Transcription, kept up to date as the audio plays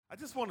I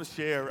just want to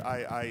share,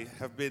 I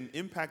have been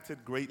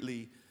impacted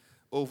greatly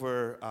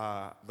over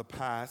the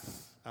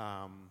past,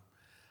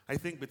 I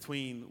think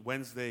between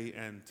Wednesday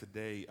and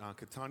today.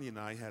 Katanya and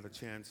I had a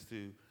chance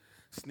to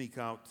sneak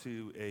out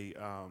to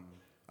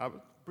a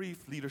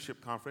brief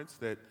leadership conference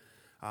that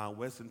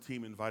Wes and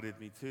team invited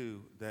me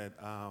to that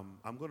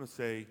I'm going to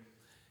say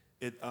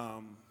it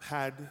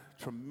had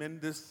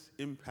tremendous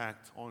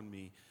impact on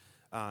me,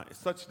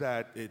 such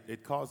that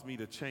it caused me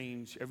to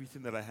change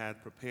everything that I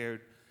had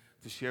prepared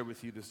to share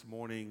with you this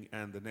morning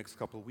and the next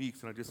couple of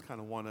weeks. And I just kind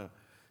of want to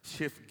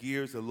shift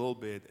gears a little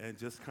bit and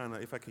just kind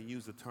of, if I can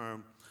use the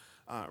term,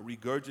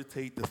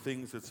 regurgitate the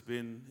things that's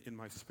been in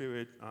my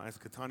spirit as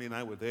Katani and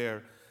I were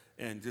there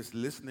and just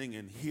listening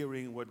and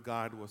hearing what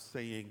God was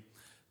saying.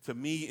 To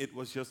me, it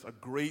was just a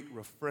great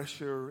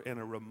refresher and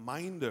a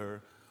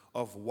reminder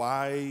of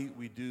why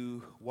we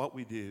do what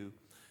we do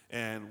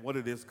and what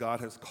it is God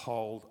has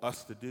called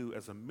us to do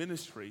as a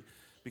ministry.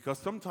 Because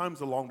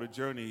sometimes along the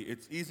journey,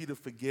 it's easy to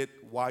forget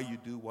why you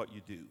do what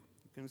you do.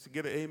 Can you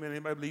get an amen?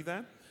 Anybody believe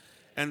that?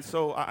 And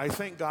so I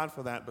thank God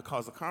for that,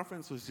 because the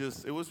conference was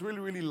it was really,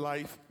 really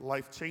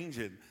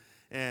life-changing.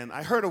 And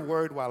I heard a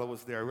word while I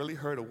was there. I really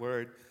heard a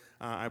word,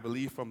 I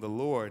believe, from the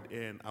Lord.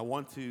 And I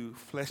want to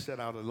flesh that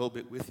out a little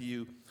bit with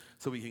you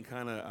so we can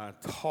kind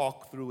of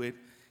talk through it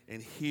and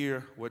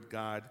hear what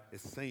God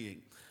is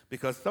saying.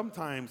 Because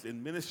sometimes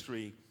in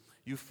ministry,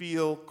 you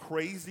feel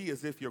crazy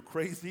as if you're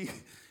crazy.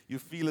 You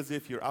feel as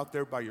if you're out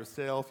there by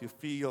yourself. You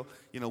feel,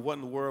 what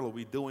in the world are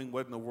we doing?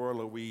 What in the world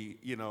are we,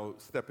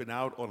 stepping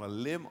out on a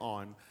limb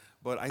on?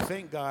 But I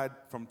thank God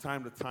from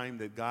time to time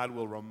that God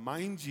will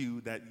remind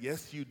you that,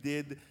 yes, you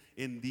did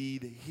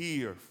indeed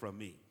hear from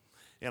me.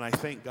 And I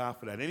thank God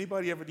for that.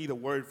 Anybody ever need a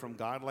word from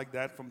God like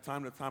that from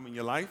time to time in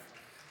your life?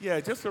 Yeah,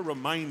 just a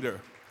reminder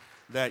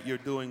that you're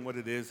doing what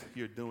it is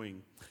you're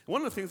doing.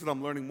 One of the things that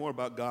I'm learning more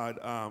about God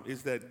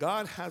is that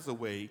God has a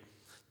way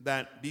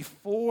that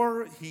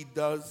before he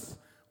does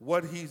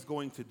what he's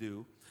going to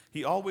do,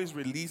 he always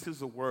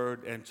releases a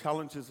word and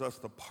challenges us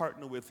to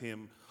partner with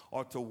him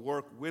or to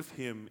work with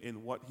him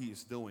in what he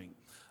is doing.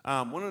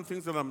 One of the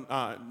things that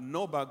I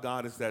know about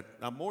God is that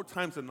more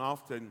times than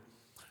often,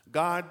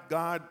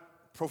 God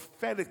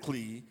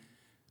prophetically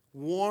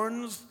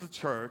warns the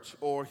church,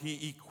 or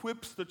he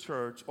equips the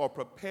church or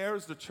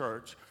prepares the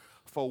church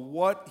for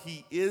what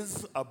he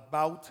is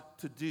about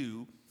to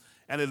do.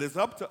 And it is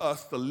up to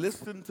us to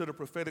listen to the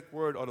prophetic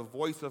word or the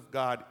voice of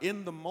God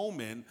in the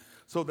moment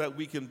so that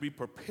we can be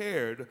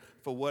prepared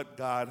for what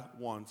God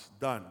wants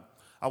done.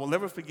 I will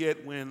never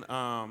forget when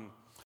I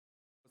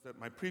was at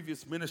my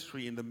previous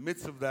ministry. In the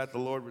midst of that, the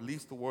Lord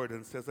released the word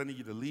and says, I need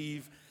you to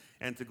leave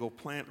and to go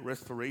plant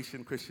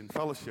Restoration Christian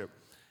Fellowship.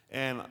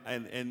 And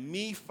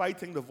me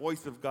fighting the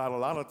voice of God, a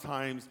lot of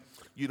times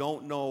you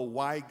don't know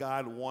why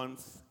God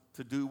wants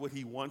to do what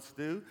he wants to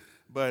do.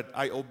 But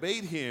I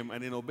obeyed him,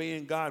 and in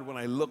obeying God, when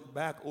I look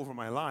back over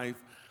my life,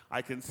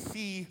 I can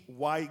see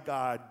why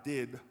God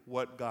did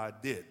what God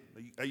did.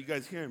 Are you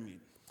guys hearing me?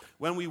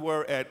 When we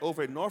were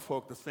over at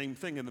Norfolk, the same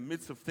thing. In the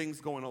midst of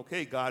things going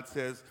okay, God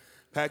says,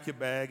 pack your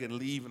bag and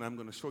leave, and I'm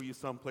going to show you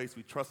someplace.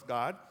 We trust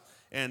God.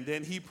 And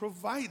then he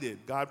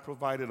provided. God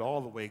provided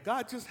all the way.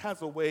 God just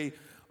has a way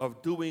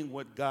of doing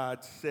what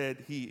God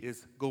said he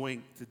is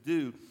going to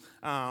do.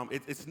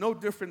 It's no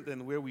different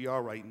than where we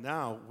are right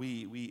now.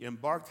 We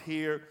embarked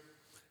here.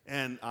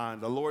 And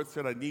the Lord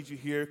said, I need you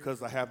here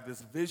because I have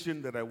this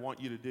vision that I want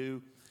you to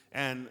do.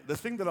 And the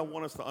thing that I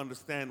want us to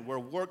understand, we're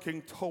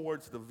working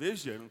towards the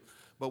vision,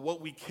 but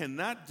what we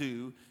cannot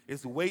do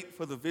is wait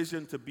for the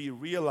vision to be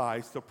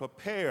realized to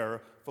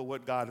prepare for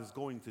what God is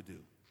going to do.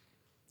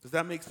 Does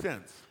that make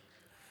sense?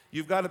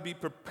 You've got to be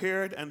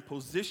prepared and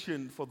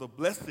positioned for the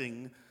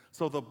blessing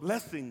so the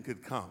blessing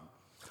could come.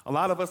 A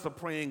lot of us are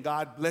praying,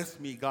 God bless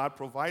me, God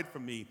provide for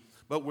me,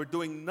 but we're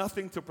doing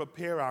nothing to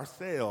prepare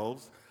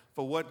ourselves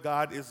for what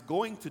God is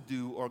going to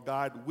do or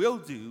God will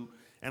do,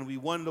 and we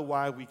wonder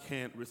why we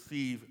can't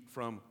receive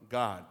from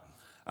God.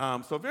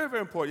 So very,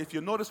 very important. If you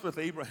notice with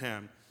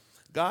Abraham,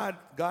 God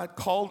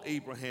called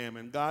Abraham,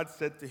 and God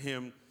said to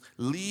him,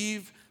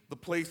 leave the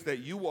place that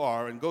you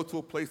are and go to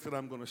a place that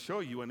I'm going to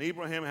show you. And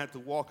Abraham had to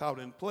walk out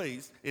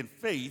in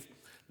faith,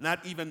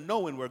 not even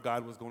knowing where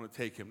God was going to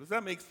take him. Does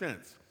that make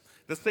sense?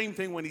 The same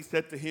thing when he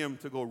said to him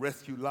to go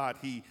rescue Lot.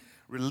 He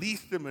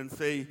released him and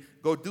say,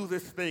 go do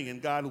this thing.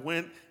 And God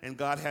went, and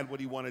God had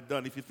what he wanted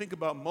done. If you think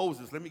about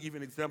Moses, let me give you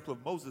an example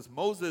of Moses.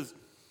 Moses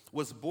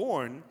was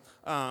born,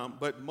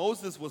 but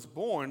Moses was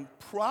born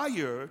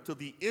prior to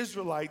the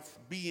Israelites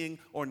being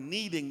or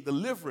needing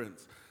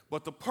deliverance.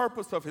 But the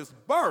purpose of his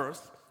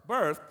birth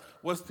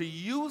was to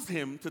use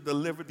him to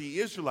deliver the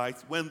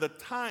Israelites when the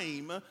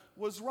time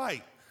was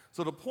right.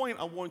 So the point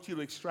I want you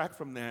to extract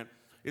from that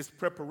is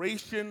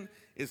preparation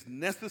is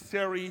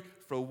necessary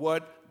for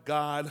what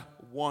God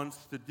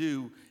wants to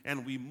do,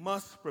 and we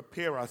must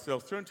prepare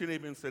ourselves. Turn to your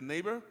neighbor and say,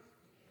 neighbor,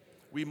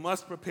 we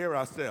must prepare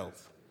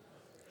ourselves.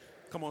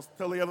 Come on,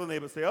 tell the other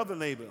neighbor, say, other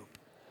neighbor,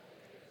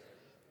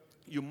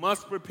 you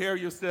must prepare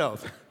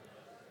yourselves.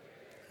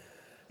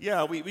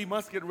 Yeah, we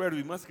must get ready.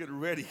 We must get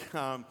ready.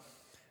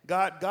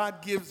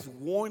 God gives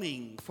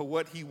warning for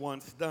what he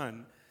wants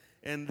done.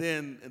 And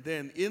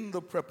then in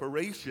the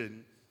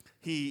preparation,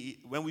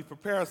 when we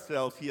prepare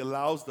ourselves, he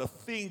allows the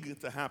thing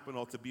to happen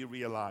or to be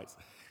realized.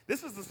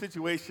 This is the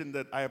situation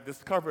that I have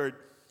discovered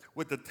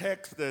with the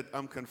text that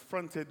I'm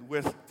confronted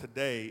with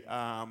today.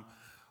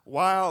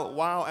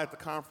 While at the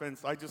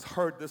conference, I just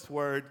heard this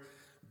word,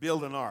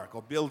 build an ark,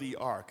 or build the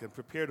ark, and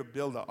prepare to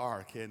build the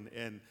ark.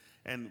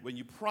 And when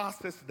you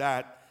process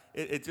that,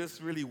 it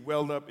just really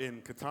welled up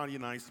in Katanya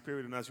and I's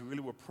spirit. And as we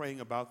really were praying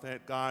about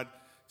that, God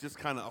just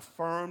kind of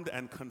affirmed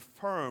and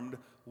confirmed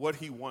what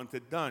he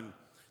wanted done.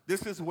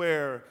 This is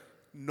where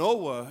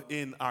Noah,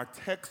 in our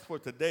text for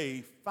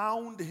today,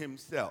 found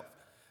himself.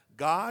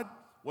 God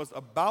was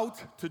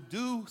about to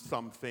do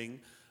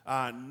something.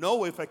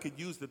 Noah, if I could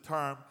use the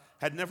term,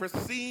 had never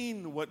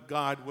seen what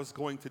God was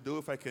going to do,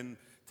 if I can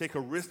take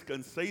a risk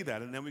and say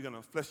that, and then we're going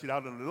to flesh it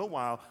out in a little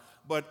while.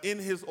 But in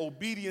his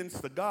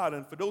obedience to God,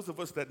 and for those of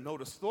us that know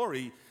the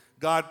story,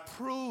 God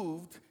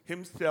proved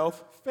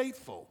himself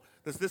faithful.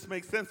 Does this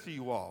make sense to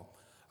you all?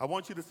 I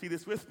want you to see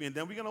this with me, and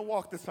then we're going to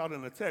walk this out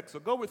in the text. So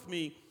go with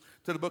me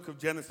to the book of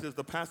Genesis,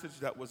 the passage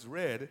that was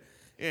read,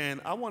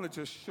 and I want to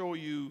just show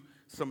you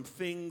some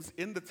things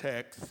in the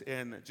text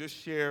and just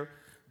share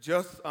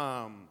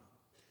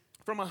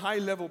from a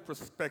high-level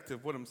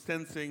perspective what I'm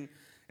sensing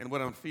and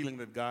what I'm feeling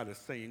that God is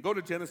saying. Go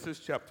to Genesis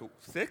chapter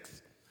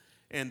 6,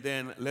 and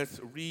then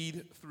let's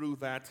read through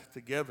that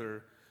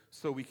together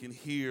so we can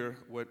hear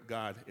what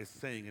God is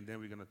saying, and then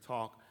we're going to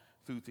talk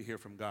through to hear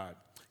from God.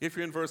 If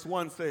you're in verse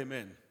 1, say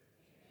amen.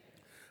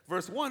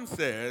 Verse 1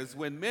 says,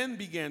 when men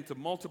began to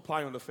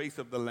multiply on the face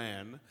of the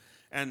land,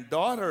 and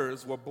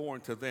daughters were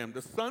born to them,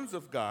 the sons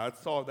of God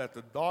saw that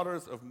the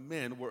daughters of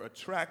men were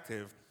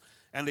attractive,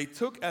 and they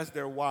took as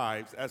their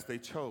wives as they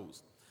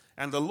chose.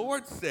 And the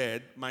Lord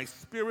said, my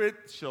spirit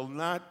shall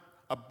not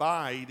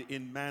abide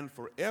in man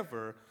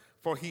forever,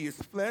 for he is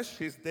flesh,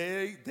 his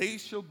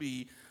days shall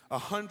be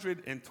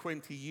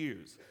 120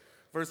 years.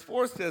 Verse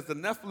 4 says, the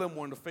Nephilim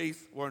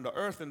were in the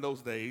earth in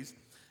those days,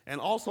 and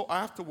also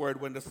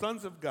afterward, when the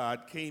sons of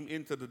God came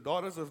into the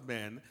daughters of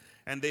men,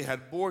 and they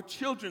had bore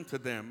children to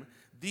them,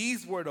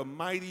 these were the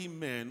mighty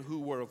men who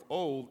were of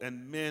old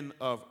and men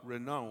of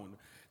renown.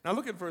 Now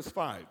look at verse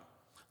 5.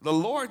 The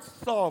Lord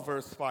saw,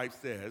 verse 5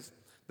 says,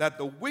 that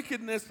the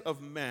wickedness of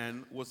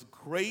man was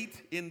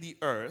great in the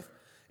earth,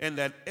 and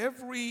that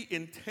every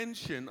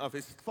intention of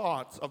his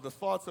thoughts, of the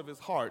thoughts of his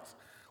heart,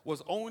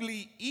 was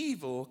only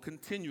evil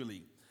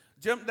continually.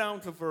 Jump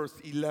down to verse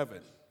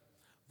 11.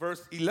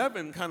 Verse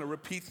 11 kind of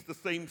repeats the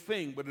same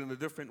thing, but in a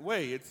different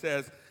way. It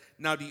says,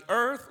 now the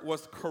earth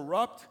was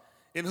corrupt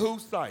in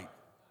whose sight?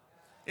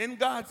 In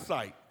God's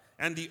sight.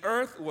 And the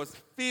earth was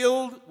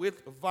filled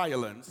with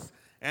violence.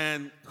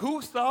 And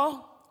who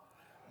saw?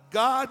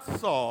 God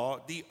saw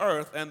the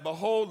earth, and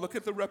behold, look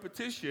at the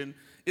repetition,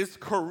 is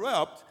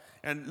corrupt.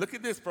 And look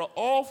at this, for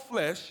all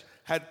flesh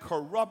had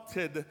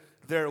corrupted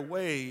their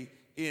way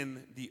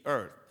in the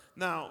earth.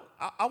 Now,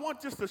 I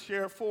want just to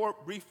share 4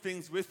 brief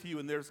things with you,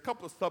 and there's a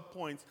couple of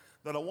subpoints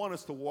that I want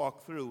us to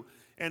walk through.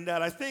 And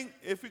that I think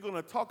if we're going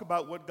to talk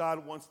about what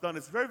God wants done,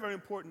 it's very, very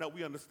important that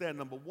we understand,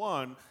 number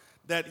one,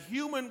 that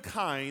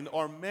humankind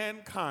or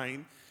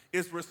mankind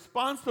is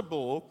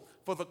responsible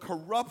for the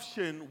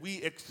corruption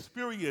we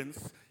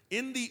experience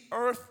in the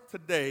earth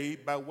today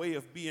by way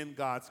of being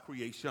God's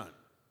creation.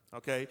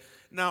 Okay?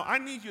 Now, I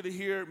need you to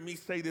hear me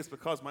say this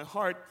because my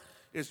heart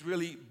is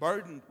really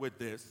burdened with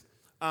this.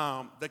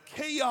 The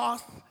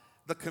chaos,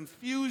 the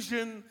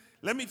confusion,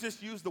 let me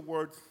just use the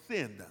word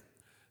sin.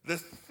 The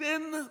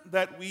sin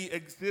that we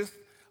exist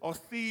or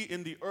see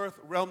in the earth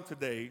realm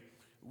today,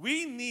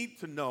 we need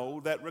to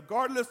know that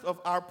regardless of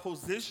our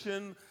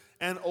position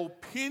and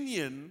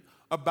opinion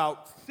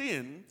about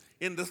sin,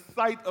 in the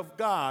sight of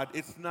God,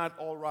 it's not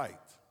all right.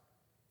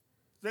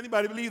 Does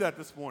anybody believe that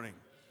this morning?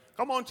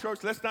 Come on, church,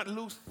 let's not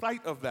lose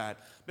sight of that,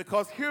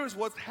 because here's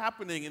what's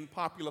happening in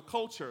popular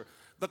culture.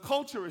 The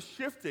culture is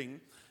shifting,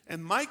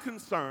 and my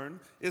concern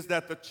is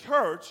that the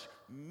church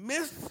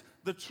miss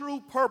the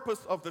true purpose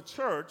of the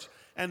church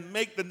and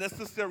make the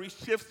necessary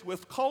shifts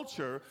with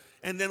culture,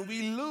 and then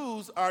we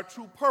lose our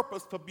true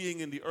purpose for being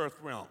in the earth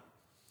realm.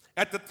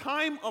 At the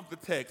time of the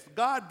text,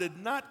 God did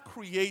not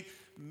create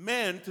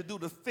men to do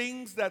the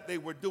things that they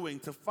were doing,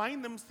 to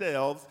find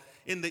themselves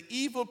in the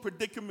evil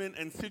predicament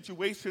and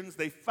situations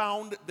they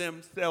found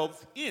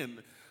themselves in.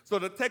 So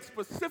the text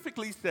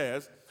specifically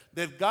says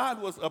that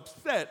God was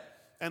upset,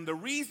 and the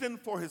reason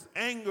for his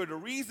anger, the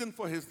reason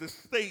for his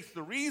distaste,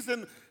 the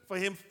reason for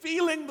him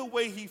feeling the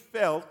way he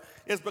felt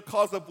is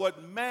because of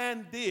what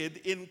man did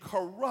in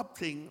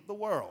corrupting the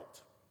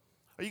world.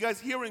 Are you guys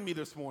hearing me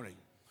this morning?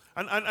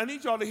 And I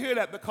need y'all to hear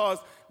that, because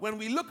when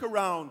we look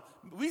around,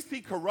 we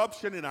see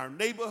corruption in our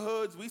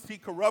neighborhoods. We see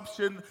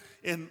corruption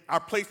in our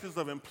places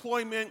of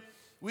employment.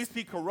 We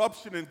see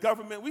corruption in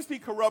government. We see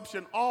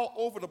corruption all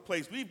over the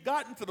place. We've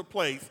gotten to the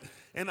place,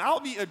 and I'll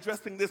be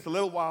addressing this a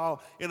little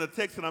while in a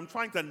text, and I'm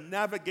trying to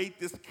navigate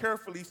this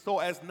carefully so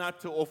as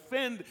not to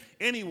offend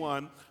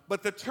anyone,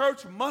 but the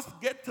church must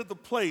get to the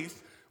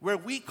place where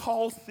we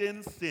call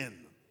sin, sin.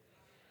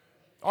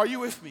 Are you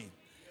with me?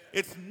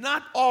 It's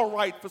not all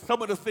right for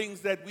some of the things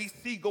that we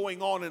see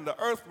going on in the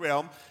earth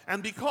realm,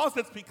 and because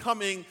it's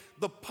becoming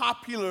the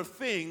popular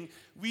thing,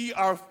 we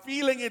are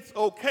feeling it's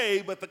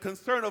okay, but the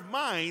concern of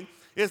mine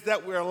is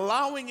that we're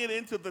allowing it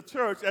into the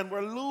church and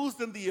we're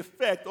losing the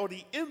effect or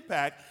the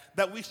impact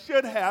that we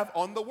should have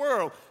on the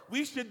world.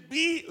 We should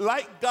be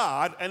like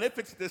God, and if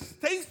it's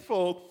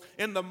distasteful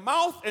in the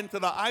mouth and to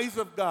the eyes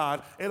of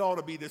God, it ought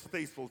to be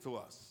distasteful to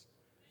us.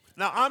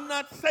 Now, I'm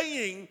not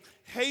saying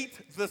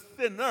hate the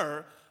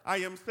sinner. I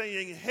am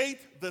saying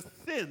hate the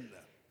sin.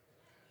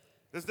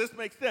 Does this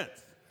make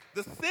sense?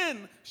 The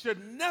sin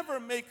should never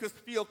make us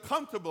feel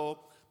comfortable,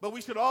 but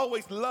we should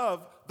always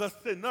love the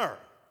sinner.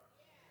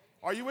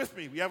 Are you with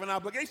me? We have an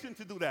obligation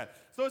to do that.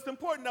 So it's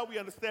important that we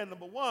understand,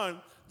 number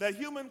one, that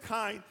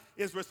humankind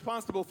is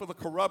responsible for the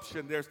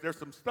corruption. There's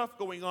some stuff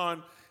going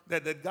on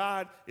that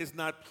God is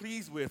not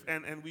pleased with,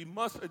 and we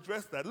must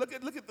address that. Look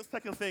at the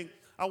second thing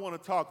I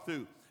want to talk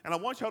through, and I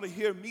want y'all to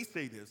hear me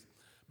say this.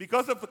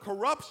 Because of the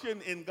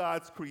corruption in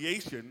God's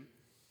creation,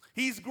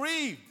 he's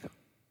grieved.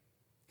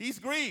 He's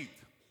grieved.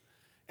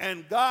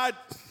 And God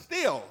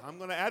still, I'm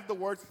going to add the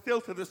word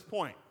still to this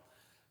point,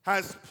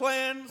 has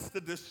plans to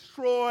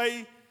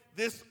destroy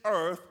this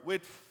earth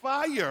with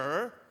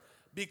fire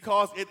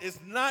because it is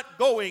not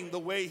going the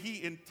way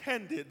he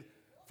intended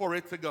for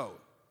it to go.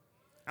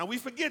 And we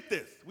forget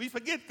this. We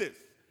forget this.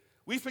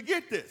 We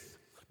forget this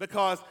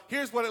because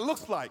here's what it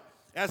looks like.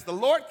 As the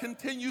Lord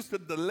continues to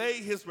delay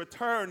his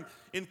return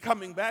in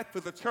coming back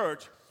for the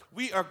church,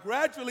 we are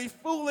gradually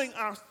fooling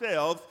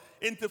ourselves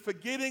into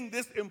forgetting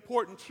this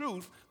important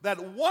truth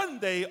that one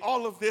day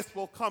all of this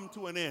will come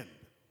to an end.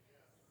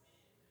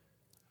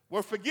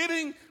 We're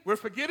forgetting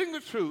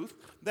the truth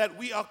that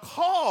we are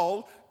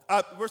called,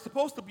 we're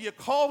supposed to be a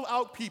called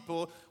out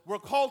people. We're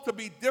called to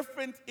be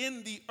different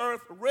in the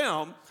earth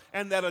realm,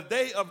 and that a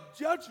day of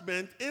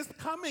judgment is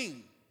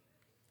coming.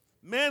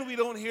 Man, we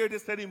don't hear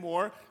this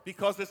anymore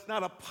because it's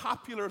not a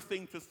popular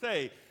thing to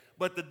say.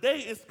 But the day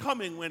is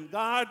coming when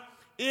God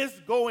is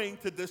going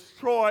to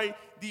destroy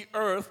the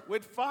earth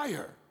with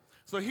fire.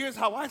 So here's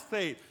how I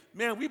say it.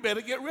 Man, we better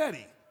get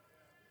ready.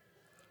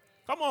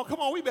 Come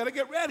on, we better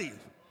get ready.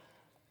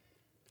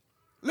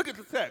 Look at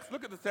the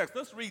text.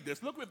 Let's read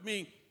this. Look with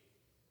me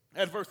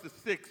at verses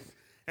 6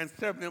 and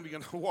 7, and we're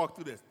going to walk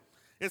through this.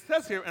 It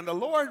says here, and the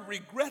Lord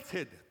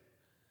regretted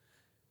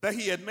that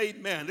he had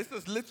made man. This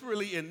is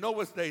literally in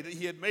Noah's day, that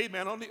he had made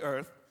man on the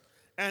earth,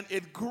 and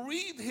it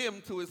grieved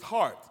him to his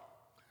heart.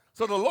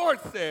 So the Lord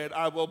said,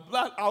 I will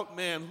blot out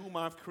man whom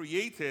I've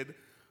created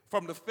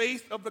from the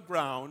face of the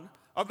ground,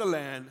 of the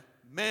land,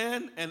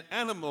 man and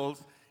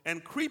animals,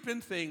 and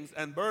creeping things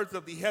and birds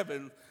of the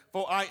heavens,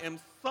 for I am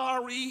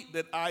sorry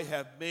that I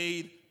have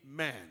made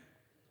man.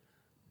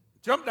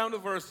 Jump down to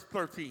verse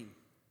 13.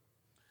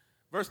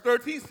 Verse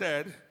 13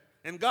 said,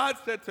 and God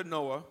said to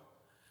Noah,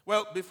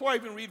 well, before I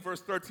even read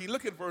verse 13,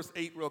 look at verse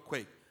 8 real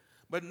quick.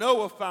 But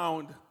Noah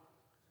found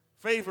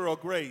favor or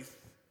grace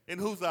in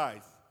whose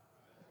eyes?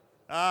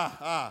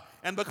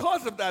 And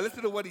because of that,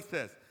 listen to what he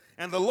says.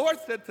 And the Lord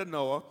said to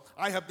Noah,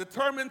 I have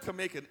determined to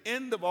make an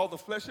end of all the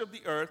flesh of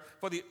the earth,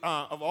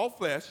 of all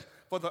flesh,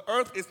 for the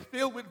earth is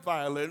filled with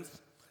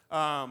violence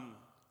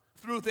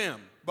through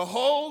them.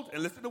 Behold,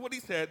 and listen to what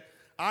he said,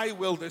 I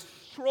will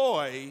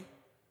destroy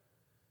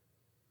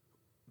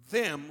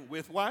them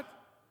with what?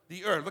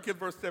 The earth. Look at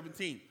verse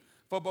 17.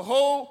 For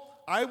behold,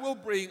 I will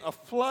bring a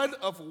flood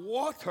of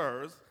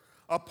waters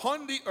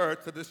upon the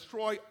earth to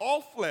destroy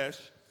all flesh,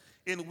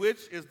 in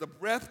which is the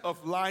breath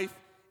of life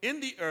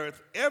in the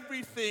earth.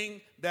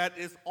 Everything that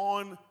is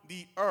on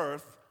the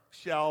earth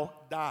shall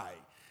die.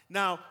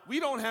 Now, we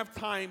don't have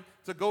time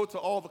to go to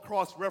all the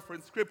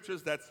cross-reference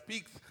scriptures that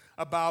speaks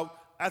about,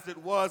 as it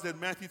was in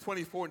Matthew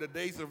 24, in the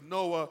days of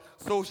Noah,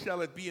 so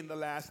shall it be in the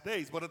last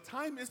days. But a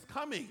time is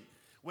coming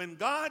when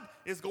God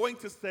is going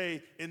to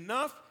say,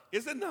 enough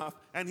is enough,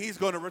 and he's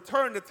going to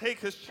return to take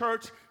his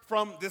church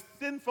from this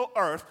sinful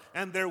earth,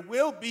 and there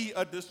will be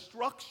a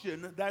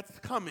destruction that's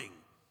coming.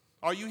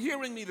 Are you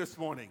hearing me this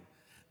morning?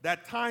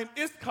 That time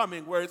is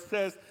coming where it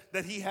says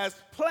that he has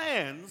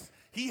plans,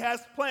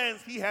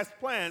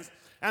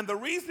 and the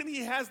reason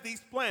he has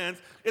these plans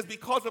is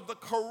because of the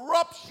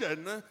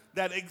corruption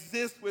that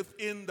exists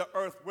within the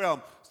earth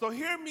realm. So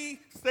hear me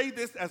say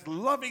this as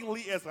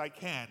lovingly as I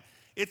can.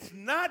 It's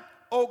not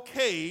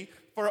okay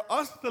for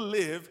us to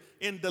live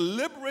in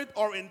deliberate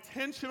or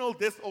intentional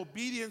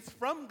disobedience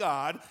from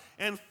God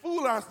and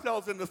fool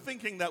ourselves into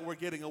thinking that we're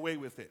getting away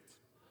with it.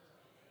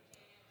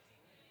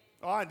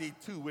 Oh, I need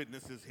two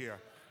witnesses here.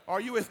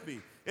 Are you with me?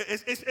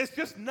 It's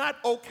just not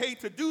okay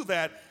to do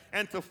that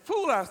and to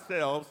fool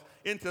ourselves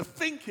into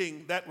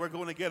thinking that we're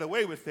going to get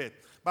away with it.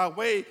 By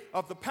way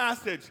of the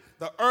passage,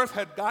 the earth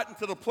had gotten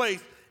to the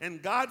place,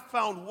 and God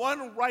found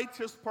one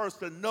righteous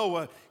person,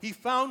 Noah. He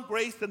found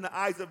grace in the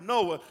eyes of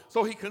Noah.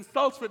 So he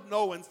consults with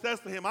Noah and says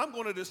to him, I'm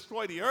going to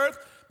destroy the earth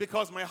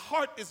because my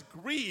heart is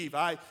grieved.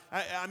 I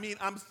mean,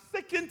 I'm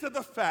sickened to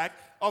the fact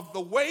of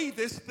the way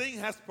this thing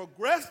has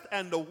progressed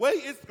and the way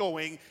it's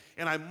going,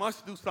 and I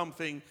must do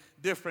something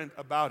different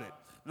about it.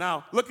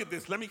 Now, look at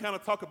this. Let me kind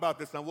of talk about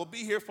this, and we'll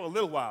be here for a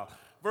little while.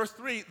 Verse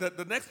 3,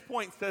 the next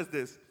point says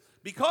this.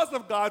 Because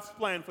of God's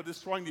plan for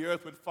destroying the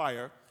earth with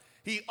fire,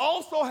 he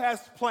also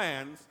has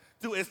plans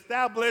to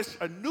establish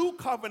a new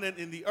covenant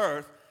in the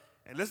earth.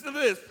 And listen to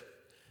this.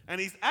 And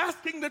he's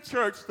asking the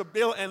church to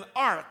build an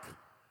ark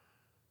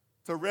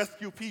to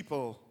rescue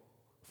people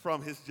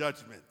from his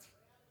judgment.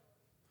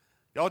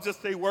 Y'all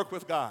just say, work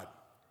with God.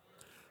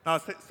 Now,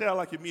 say that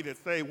like you mean it.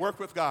 Say, work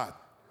with God.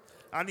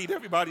 I need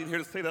everybody in here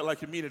to say that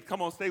like you mean it.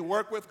 Come on, say,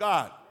 work with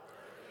God.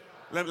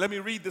 Let me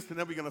read this, and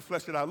then we're going to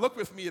flesh it out. Look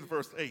with me at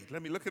verse 8.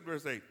 Let me look at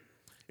verse 8.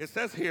 It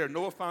says here,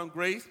 Noah found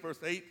grace, verse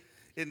 8,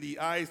 in the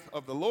eyes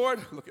of the Lord.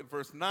 Look at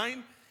verse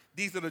 9.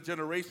 These are the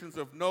generations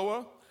of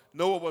Noah.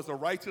 Noah was a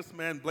righteous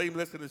man,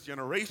 blameless in his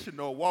generation.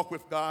 Noah walked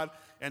with God,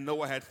 and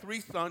Noah had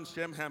 3 sons,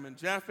 Shem, Ham, and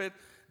Japheth.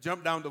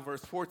 Jump down to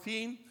verse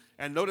 14,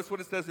 and notice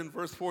what it says in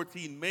verse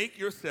 14. Make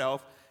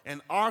yourself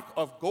an ark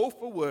of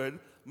gopher wood,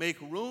 make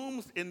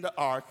rooms in the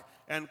ark,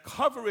 and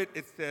cover it,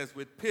 it says,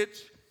 with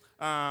pitch,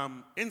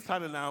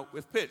 inside and out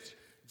with pitch.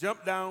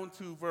 Jump down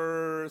to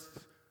verse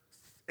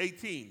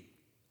 18.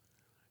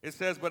 It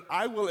says, but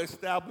I will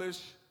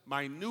establish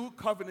my new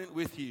covenant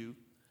with you,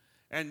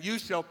 and you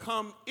shall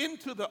come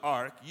into the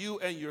ark, you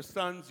and your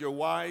sons, your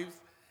wives,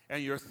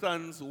 and your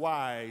sons'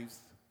 wives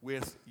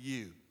with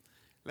you.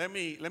 Let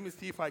me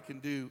see if I can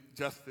do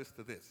justice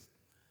to this.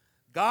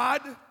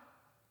 God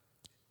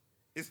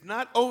is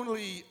not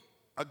only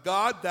a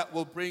God that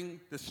will bring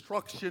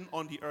destruction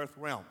on the earth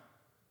realm,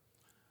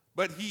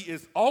 but he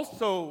is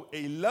also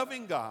a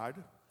loving God.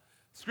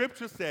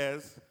 Scripture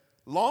says,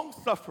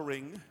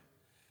 long-suffering,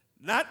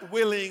 not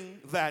willing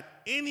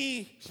that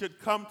any should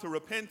come to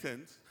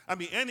repentance,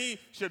 any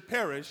should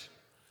perish,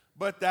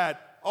 but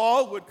that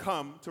all would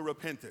come to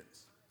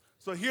repentance.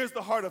 So here's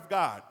the heart of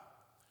God.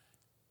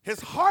 His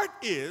heart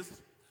is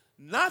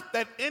not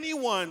that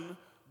anyone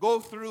go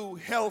through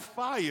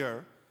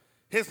hellfire.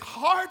 His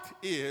heart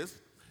is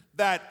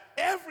that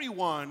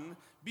everyone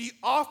be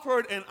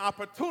offered an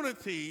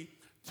opportunity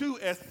to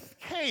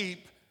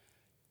escape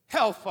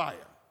hellfire.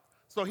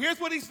 So here's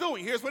what he's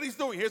doing. Here's what he's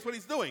doing. Here's what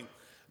he's doing.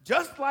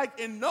 Just like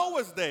in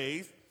Noah's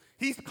days,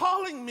 he's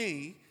calling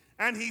me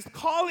and he's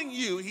calling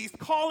you. He's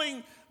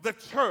calling the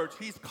church.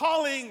 He's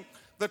calling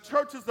the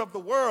churches of the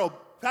world,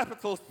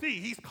 capital C.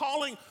 He's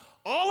calling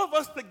all of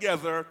us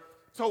together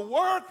to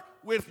work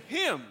with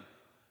him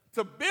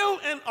to build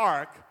an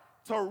ark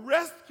to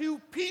rescue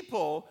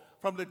people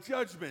from the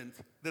judgment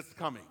that's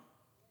coming.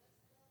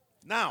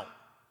 Now,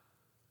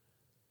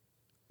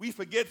 we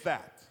forget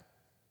that.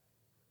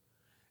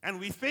 And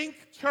we think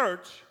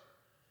church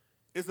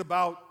is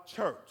about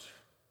church.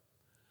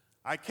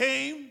 I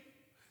came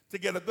to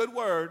get a good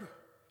word,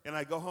 and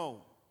I go home.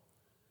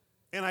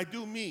 And I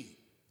do me.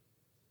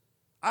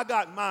 I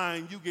got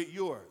mine, you get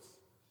yours.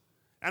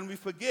 And we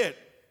forget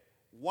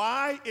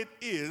why it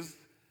is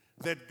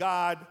that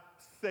God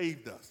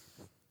saved us.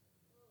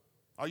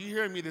 Are you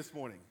hearing me this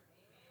morning?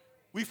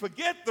 We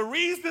forget the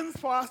reasons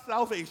for our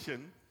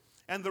salvation,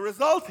 and the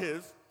result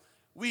is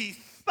we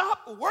stop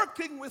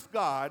working with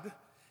God,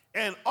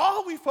 and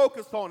all we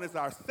focus on is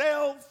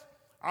ourselves,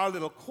 our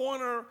little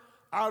corner,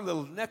 our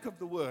little neck of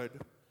the wood,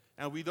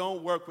 and we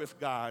don't work with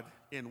God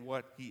in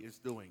what he is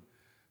doing.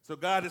 So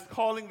God is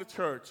calling the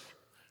church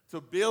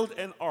to build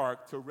an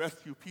ark to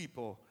rescue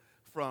people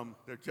from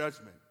their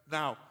judgment.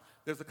 Now,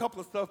 there's a couple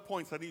of sub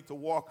points I need to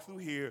walk through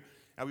here,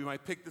 and we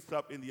might pick this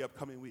up in the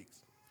upcoming weeks.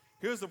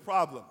 Here's the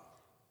problem.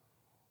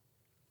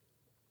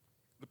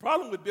 The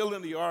problem with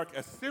building the ark,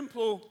 as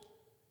simple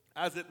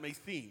as it may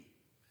seem,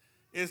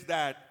 is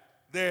that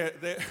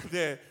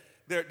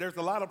there's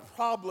a lot of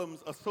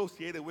problems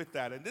associated with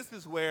that. And this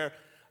is where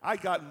I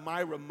got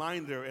my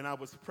reminder, and I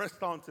was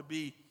pressed on to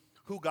be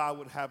who God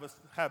would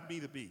have me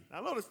to be.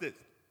 Now notice this.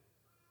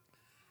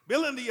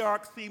 Building the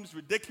ark seems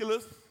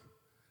ridiculous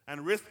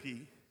and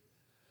risky,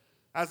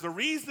 as the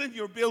reason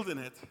you're building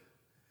it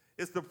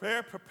is to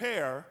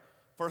prepare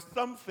for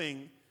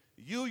something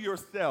you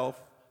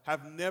yourself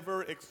have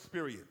never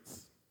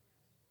experienced.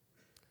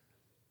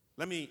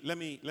 Let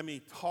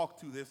me talk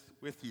to this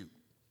with you.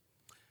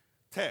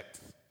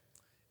 Text.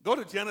 Go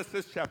to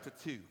Genesis chapter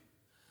 2.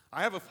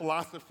 I have a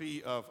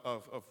philosophy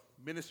of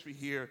ministry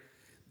here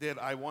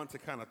that I want to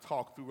kind of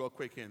talk through real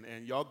quick,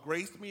 and y'all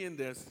grace me in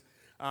this.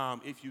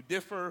 If you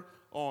differ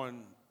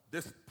on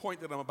this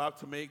point that I'm about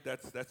to make,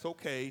 that's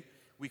okay.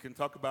 We can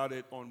talk about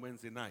it on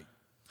Wednesday night.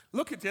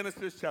 Look at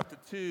Genesis chapter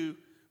 2,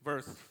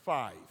 verse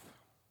 5.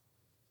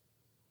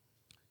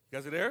 You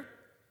guys are there?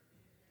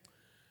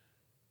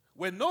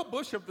 When no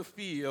bush of the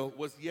field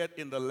was yet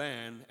in the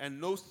land,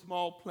 and no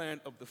small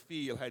plant of the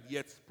field had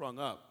yet sprung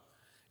up,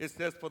 it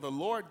says, for the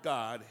Lord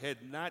God had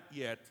not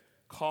yet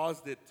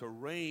caused it to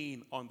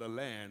rain on the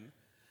land,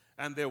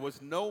 and there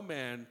was no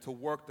man to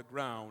work the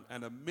ground,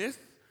 and a mist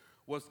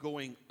was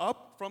going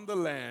up from the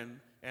land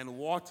and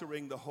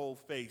watering the whole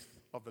face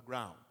of the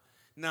ground.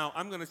 Now,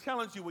 I'm going to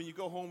challenge you when you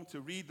go home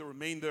to read the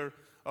remainder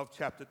of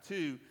chapter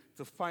 2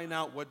 to find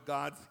out what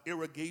God's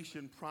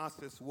irrigation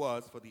process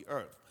was for the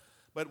earth.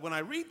 But when I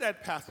read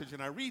that passage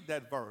and I read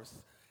that verse,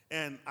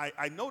 And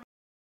I noticed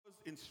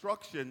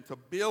instruction to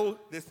build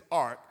this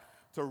ark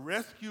to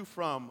rescue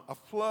from a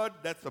flood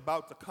that's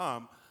about to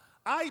come.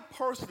 I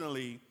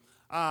personally,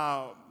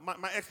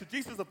 my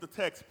exegesis of the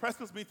text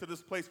presses me to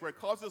this place where it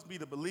causes me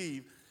to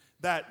believe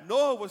that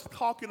Noah was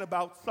talking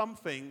about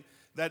something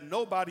that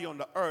nobody on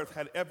the earth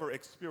had ever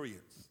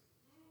experienced.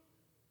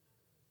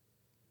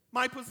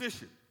 My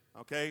position,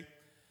 okay?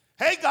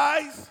 Hey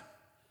guys,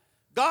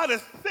 God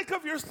is sick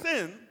of your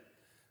sin.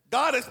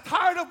 God is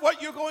tired of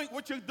what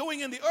you're doing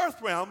in the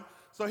earth realm.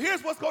 So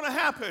here's what's going to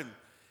happen.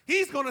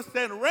 He's going to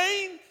send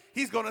rain,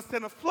 he's going to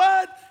send a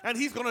flood, and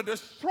he's going to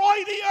destroy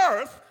the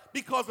earth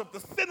because of the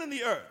sin in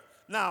the earth.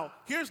 Now,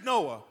 here's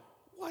Noah.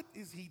 What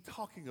is he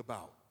talking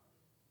about?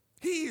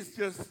 He is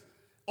just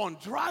on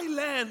dry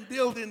land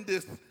building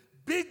this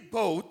big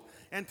boat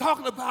and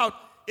talking about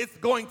it's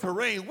going to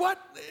rain. What?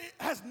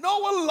 Has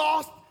Noah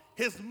lost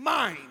his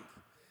mind?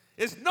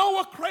 Is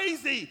Noah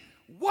crazy?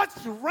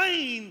 What's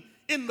rain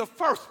in the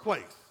first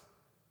place?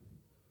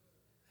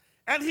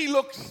 And he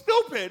looked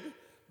stupid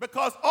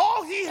because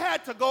all he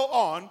had to go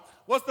on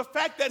was the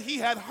fact that he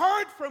had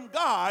heard from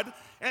God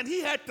and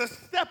he had to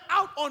step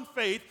out on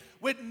faith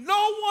with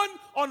no one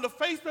on the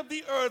face of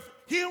the earth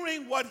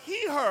hearing what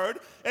he heard,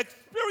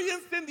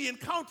 experiencing the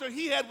encounter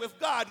he had with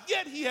God,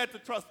 yet he had to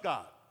trust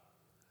God.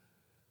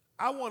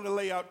 I want to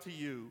lay out to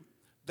you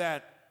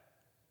that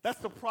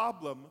that's a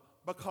problem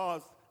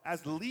because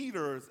as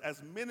leaders,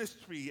 as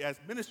ministry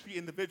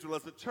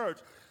individuals, as a church,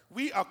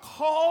 we are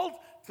called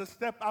to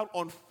step out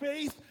on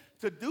faith,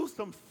 to do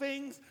some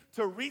things,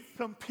 to reach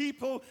some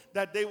people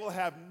that they will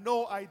have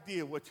no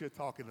idea what you're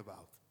talking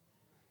about.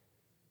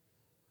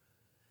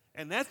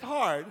 And that's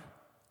hard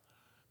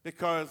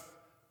because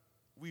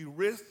we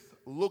risk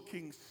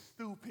looking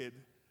stupid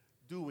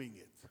doing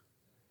it.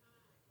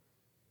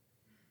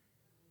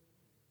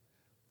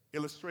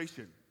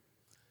 Illustration.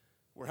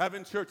 We're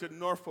having church at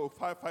Norfolk,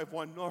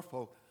 551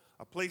 Norfolk,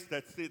 a place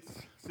that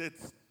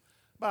sits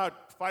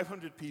about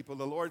 500 people.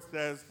 The Lord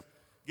says,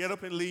 get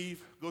up and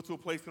leave, go to a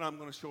place that I'm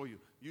going to show you,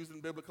 using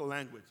biblical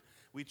language.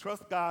 We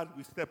trust God,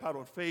 we step out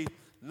on faith,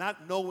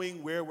 not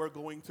knowing where we're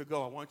going to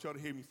go. I want y'all to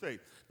hear me say.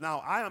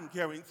 Now, I am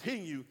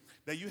guaranteeing you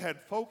that you had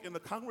folk in the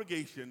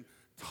congregation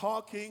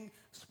talking,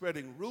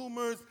 spreading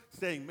rumors,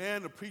 saying,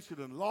 man, the preacher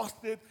done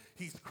lost it,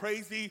 he's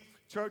crazy,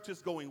 church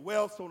is going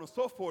well, so on and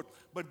so forth.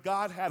 But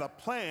God had a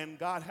plan,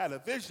 God had a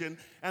vision,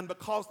 and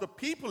because the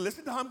people,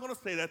 listen to how I'm going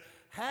to say that,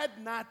 had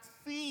not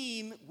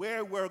seen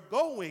where we're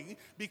going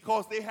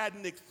because they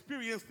hadn't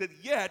experienced it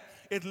yet,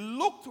 it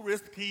looked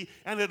risky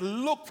and it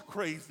looked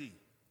crazy.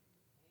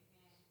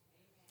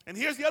 And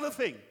here's the other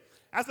thing.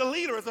 As a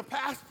leader, as a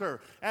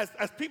pastor, as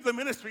people in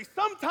ministry,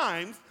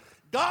 sometimes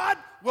God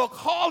will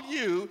call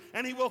you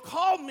and he will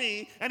call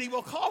me and he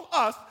will call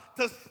us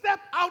to step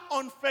out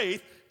on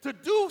faith to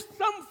do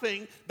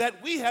something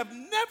that we have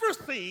never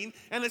seen,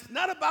 and it's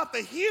not about the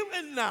here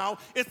and now,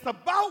 it's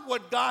about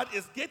what God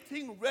is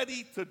getting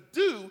ready to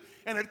do,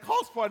 and it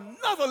calls for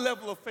another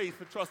level of faith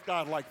to trust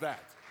God like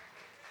that.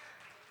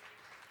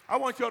 I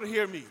want y'all to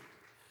hear me.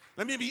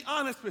 Let me be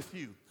honest with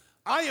you.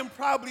 I am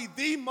probably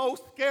the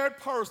most scared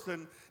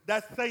person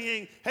that's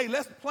saying, hey,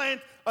 let's plant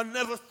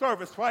another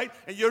service, right?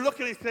 And you're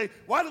looking and say,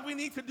 why do we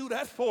need to do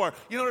that for?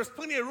 You know, there's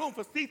plenty of room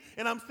for seats,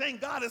 and I'm saying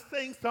God is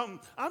saying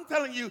something. I'm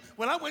telling you,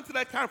 when I went to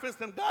that conference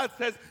and God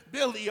says,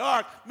 build the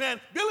ark,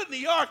 man, building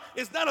the ark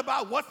is not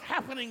about what's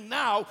happening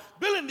now.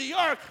 Building the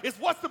ark is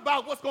what's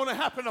going to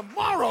happen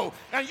tomorrow.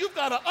 And you've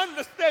got to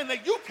understand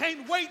that you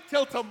can't wait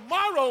till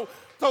tomorrow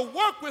to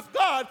work with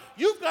God.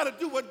 You've got to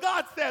do what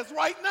God says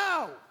right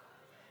now.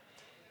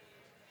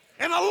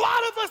 And a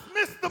lot of us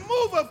miss the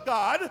move of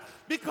God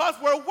because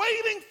we're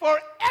waiting for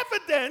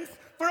evidence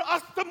for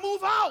us to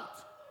move out.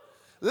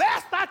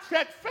 Last I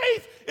checked,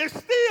 faith is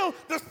still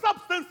the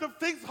substance of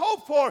things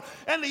hoped for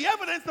and the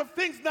evidence of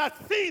things not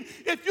seen.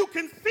 If you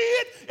can see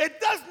it, it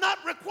does not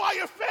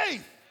require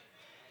faith.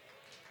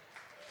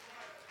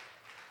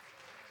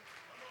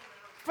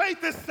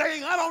 Faith is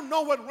saying, I don't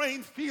know what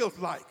rain feels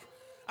like.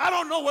 I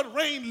don't know what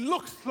rain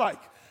looks like.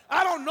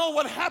 I don't know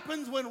what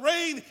happens when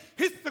rain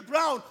hits the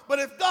ground, but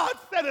if God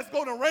said it's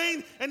going to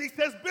rain and he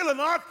says build an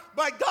ark,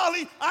 by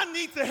golly, I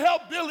need to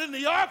help building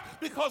the ark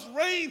because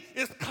rain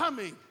is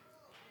coming.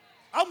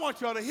 I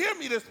want y'all to hear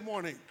me this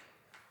morning.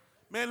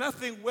 Man, that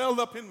thing welled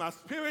up in my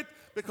spirit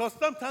because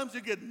sometimes you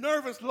get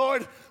nervous.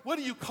 Lord, what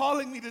are you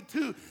calling me to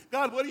do?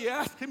 God, what are you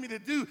asking me to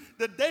do?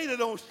 The data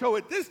don't show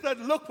it. This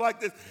doesn't look like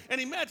this.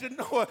 And imagine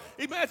Noah,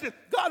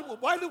 God,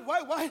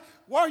 why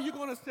are you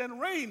going to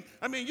send rain?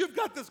 I mean, you've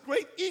got this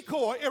great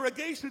or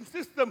irrigation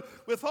system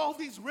with all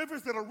these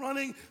rivers that are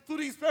running through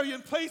these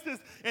various places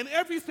and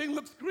everything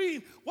looks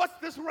green. What's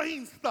this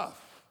rain stuff?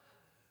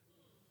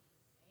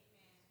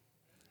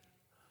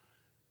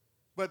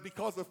 But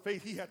because of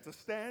faith, he had to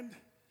stand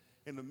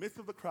in the midst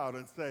of the crowd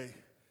and say,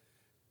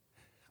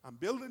 I'm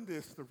building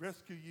this to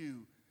rescue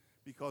you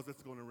because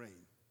it's going to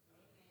rain.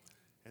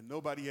 And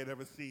nobody had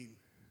ever seen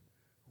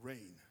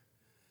rain.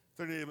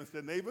 Turn to him and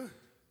say, neighbor,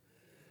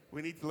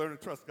 we need to learn to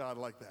trust God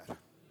like that.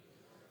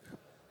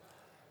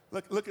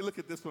 Look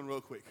at this one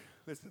real quick.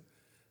 Listen,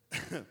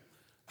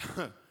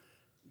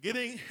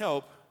 Getting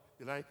help,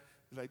 did I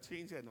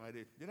change that? No, I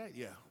did. Did I?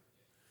 Yeah.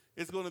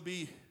 It's going to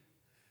be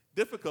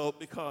difficult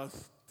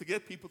because to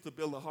get people to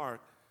build a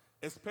ark,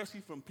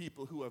 especially from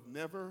people who have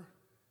never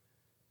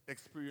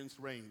experienced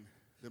rain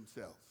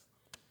themselves.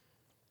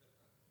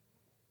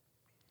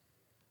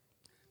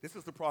 This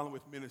is the problem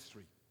with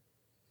ministry.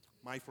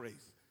 My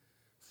phrase,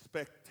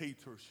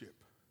 spectatorship.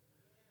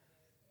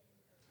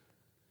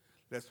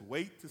 Let's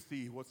wait to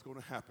see what's going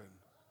to happen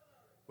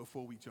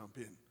before we jump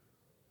in.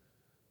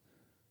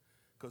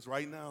 Because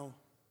right now,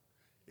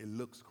 it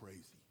looks crazy.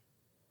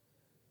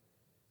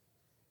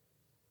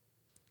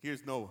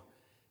 Here's Noah.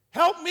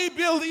 Help me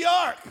build the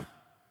ark.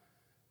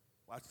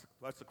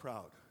 Watch the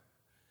crowd.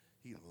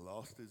 He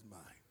lost his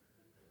mind.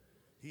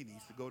 He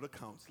needs to go to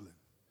counseling.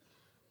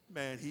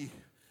 Man, he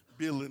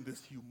building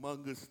this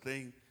humongous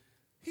thing.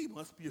 He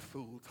must be a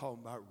fool talking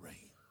about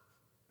rain.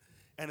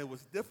 And it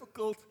was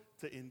difficult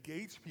to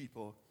engage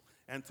people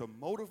and to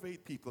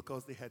motivate people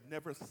because they had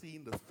never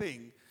seen the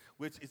thing,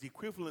 which is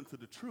equivalent to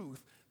the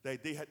truth,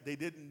 that they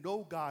didn't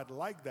know God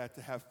like that,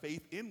 to have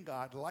faith in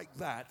God like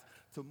that,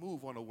 to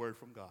move on a word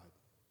from God.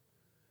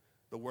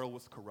 The world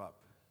was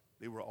corrupt.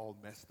 They were all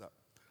messed up.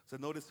 So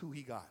notice who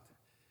he got.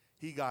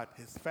 He got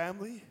his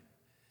family.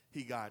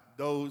 He got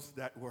those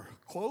that were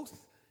close,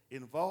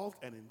 involved,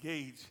 and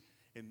engaged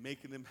in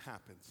making them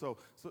happen. So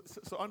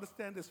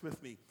understand this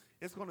with me.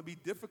 It's going to be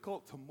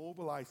difficult to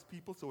mobilize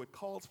people, so it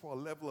calls for a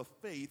level of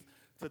faith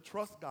to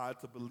trust God,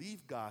 to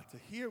believe God, to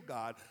hear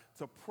God,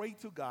 to pray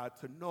to God,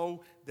 to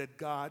know that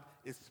God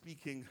is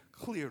speaking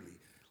clearly.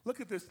 Look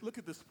at this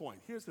point.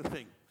 Here's the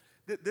thing.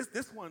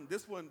 This one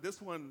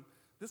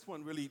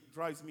really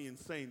drives me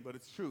insane, but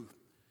it's truth.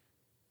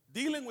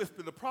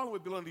 The problem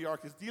with building the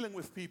ark is dealing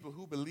with people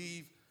who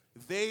believe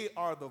they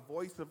are the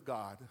voice of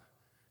God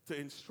to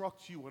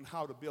instruct you on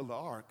how to build the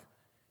ark,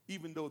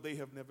 even though they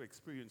have never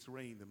experienced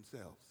rain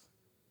themselves.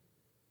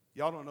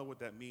 Y'all don't know what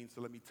that means,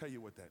 so let me tell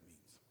you what that means.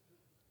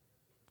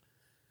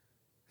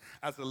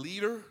 As a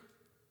leader,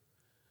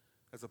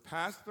 as a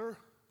pastor,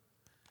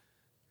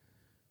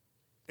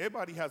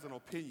 everybody has an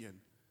opinion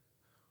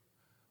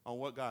on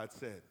what God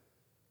said.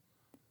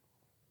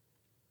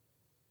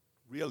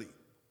 Really.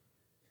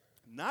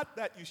 Not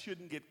that you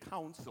shouldn't get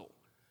counsel.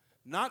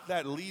 Not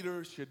that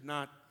leaders should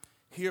not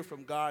hear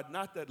from God.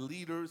 Not that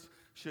leaders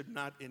should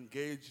not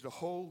engage the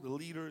whole. The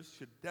leaders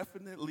should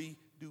definitely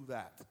do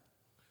that.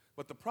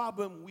 But the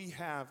problem we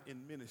have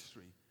in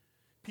ministry,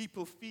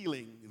 people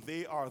feeling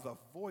they are the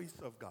voice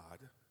of God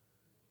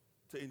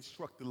to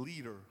instruct the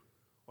leader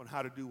on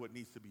how to do what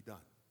needs to be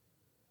done.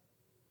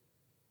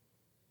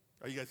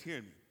 Are you guys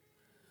hearing me?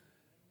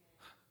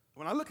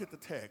 When I look at the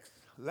text,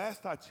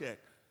 last I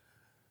checked,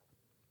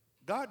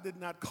 God did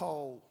not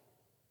call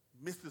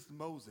Mrs.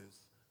 Moses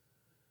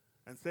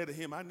and say to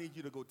him, I need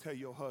you to go tell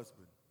your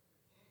husband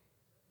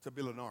to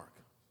build an ark.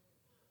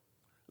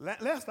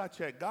 Last I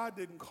checked, God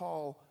didn't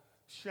call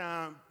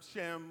Shem,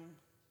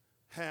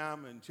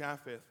 Ham, and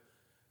Japheth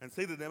and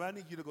say to them, I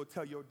need you to go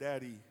tell your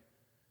daddy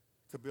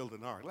to build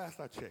an ark. Last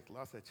I checked.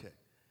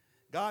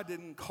 God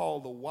didn't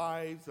call the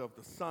wives of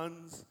the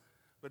sons,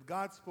 but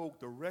God spoke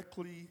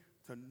directly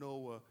to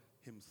Noah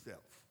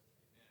himself.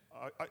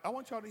 I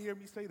want y'all to hear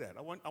me say that.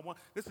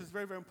 This is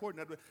very, very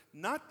important.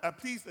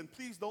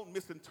 Please don't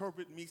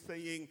misinterpret me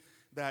saying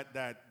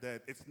that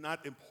it's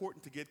not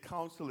important to get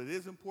counsel. It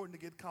is important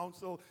to get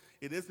counsel.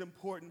 It is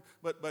important,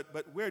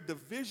 but where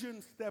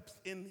division steps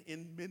in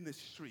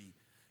ministry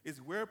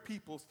is where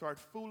people start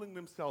fooling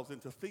themselves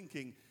into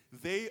thinking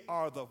they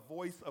are the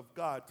voice of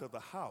God to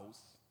the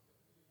house.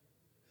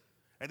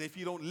 And if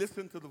you don't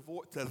listen to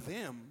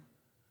them,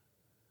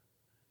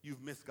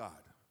 you've missed God.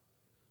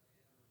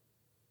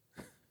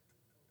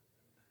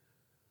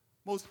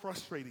 Most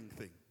frustrating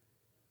thing.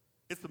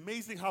 It's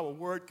amazing how a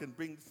word can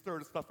stir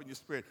the stuff in your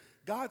spirit.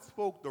 God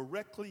spoke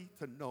directly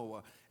to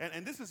Noah.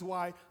 And this is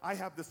why I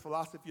have this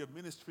philosophy of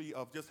ministry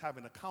of just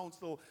having a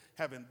council,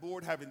 having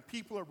board, having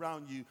people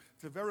around you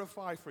to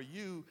verify for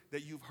you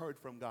that you've heard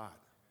from God.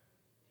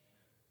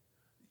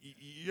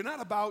 You're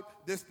not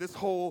about this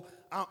whole,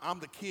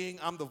 I'm the king,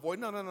 I'm the voice.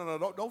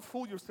 No. Don't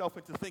fool yourself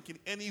into thinking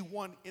any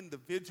one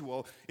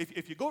individual.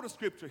 If you go to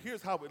Scripture,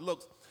 here's how it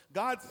looks.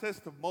 God says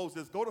to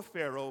Moses, go to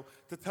Pharaoh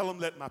to tell him,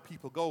 let my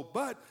people go.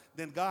 But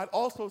then God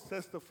also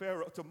says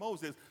to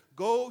Moses,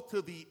 go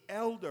to the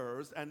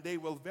elders and they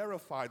will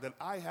verify that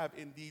I have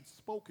indeed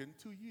spoken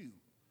to you.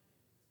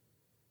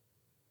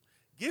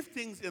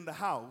 Giftings in the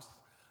house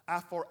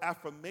are for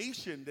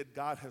affirmation that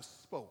God has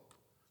spoke.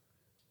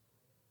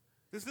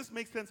 Does this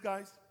make sense,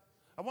 guys?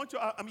 I want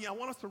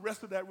us to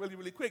wrestle that really,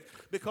 really quick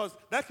because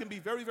that can be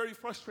very, very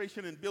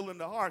frustrating in building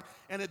the heart,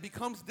 and it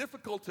becomes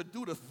difficult to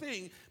do the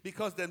thing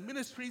because then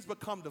ministries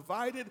become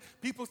divided.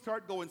 People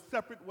start going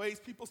separate ways.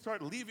 People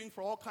start leaving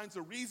for all kinds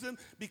of reasons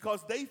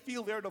because they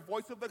feel they're the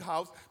voice of the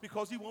house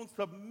because he won't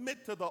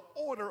submit to the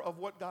order of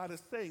what God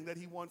is saying that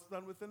he wants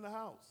done within the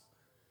house.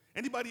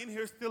 Anybody in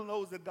here still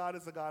knows that God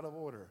is a God of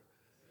order?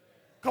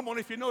 Come on,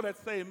 if you know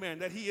that, say amen,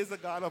 that he is a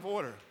God of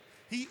order.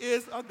 He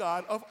is a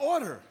God of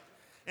order.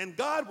 And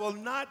God will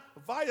not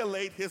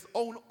violate his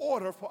own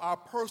order for our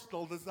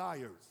personal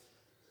desires.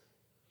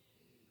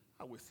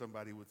 I wish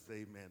somebody would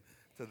say amen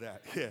to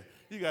that. Yeah,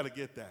 you got to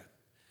get that.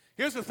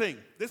 Here's the thing.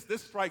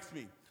 This strikes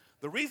me.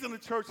 The reason the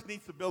church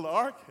needs to build an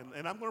ark,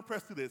 and I'm going to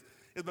press through this,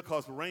 is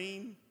because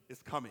rain is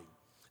coming.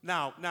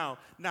 Now,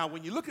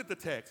 when you look at the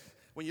text,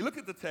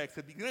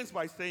 it begins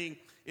by saying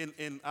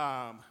in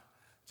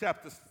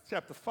chapter 6,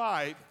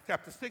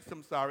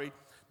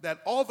 that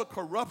all the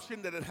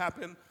corruption that had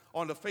happened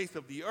on the face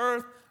of the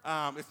earth,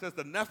 it says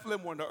the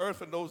Nephilim were on the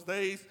earth in those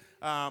days.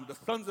 The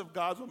sons of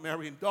God were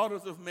marrying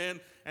daughters of men,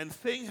 and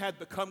things had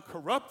become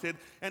corrupted.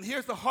 And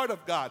here's the heart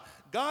of God.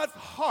 God's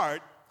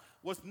heart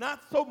was not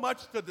so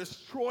much to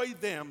destroy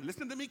them,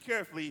 listen to me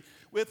carefully,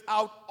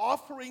 without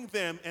offering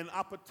them an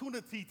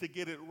opportunity to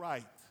get it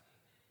right.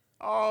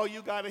 Oh,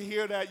 you got to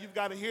hear that. You've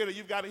got to hear that.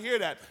 You've got to hear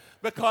that.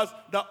 Because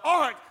the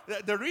ark,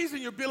 the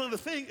reason you're building the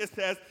thing, it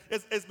says,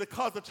 is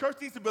because the church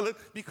needs to build it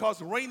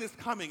because rain is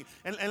coming.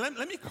 And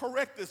let me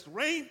correct this.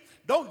 Rain,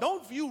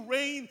 don't view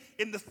rain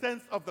in the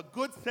sense of the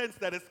good sense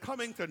that it's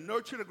coming to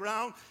nurture the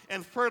ground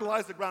and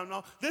fertilize the ground.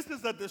 No, this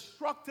is a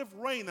destructive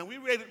rain. And we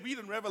read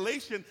in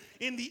Revelation,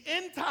 in the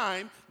end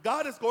time,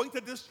 God is going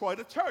to destroy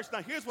the church.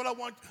 Now, here's what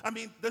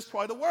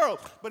destroy the world.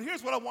 But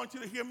here's what I want you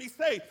to hear me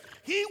say.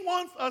 He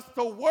wants us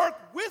to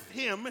work with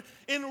him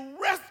in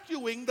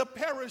rescuing the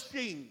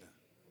perishing.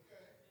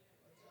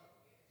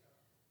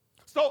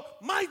 So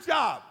my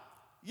job,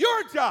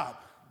 your job,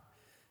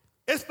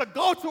 is to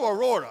go to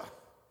Aurora,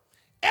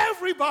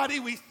 everybody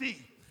we see,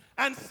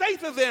 and say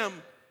to them,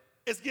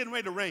 it's getting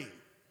ready to rain.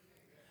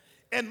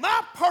 And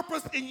my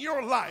purpose in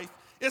your life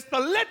is to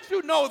let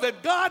you know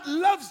that God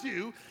loves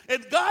you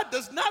and God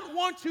does not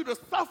want you to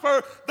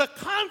suffer the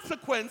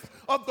consequence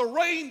of the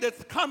rain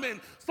that's coming.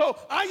 So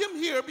I am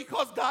here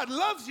because God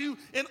loves you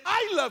and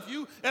I love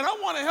you and I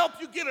want to help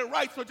you get it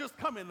right, so just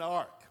come in the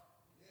ark.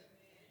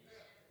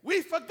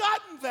 We've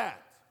forgotten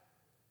that.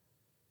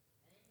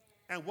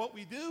 And what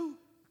we do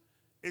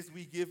is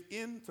we give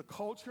in to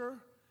culture,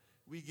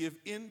 we give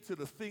in to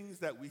the things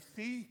that we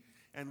see,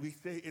 and we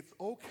say it's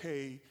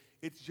okay,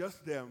 it's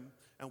just them,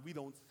 and we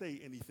don't say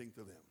anything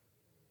to them.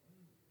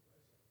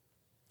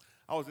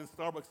 I was in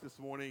Starbucks this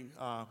morning,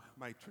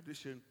 my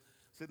tradition,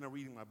 sitting there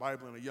reading my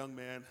Bible, and a young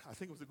man, I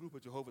think it was a group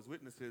of Jehovah's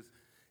Witnesses,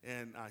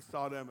 and I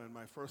saw them, and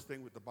my first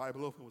thing with the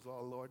Bible open was,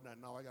 oh, Lord,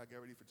 now I got to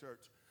get ready for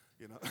church,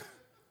 you know.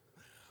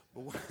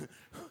 But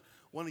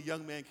one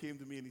young man came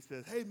to me, and he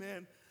said, hey,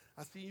 man,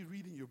 I see you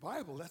reading your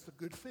Bible. That's a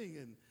good thing,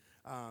 and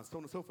so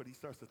on and so forth. He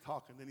starts to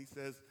talk, and then he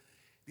says,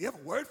 do you have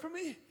a word for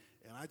me?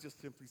 And I just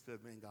simply said,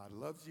 man, God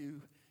loves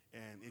you,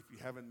 and if you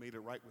haven't made it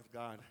right with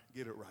God,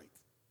 get it right,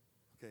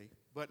 okay?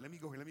 But let me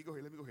go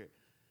here.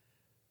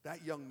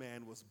 That young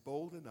man was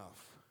bold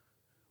enough,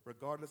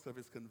 regardless of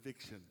his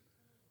conviction,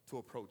 to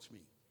approach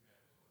me.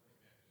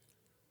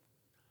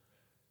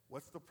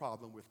 What's the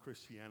problem with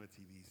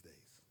Christianity these days?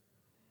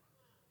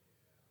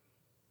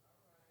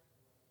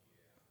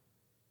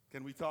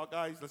 Can we talk,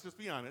 guys? Let's just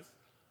be honest.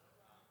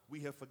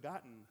 We have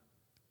forgotten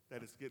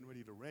that it's getting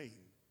ready to rain.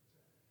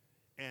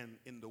 And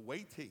in the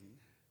waiting,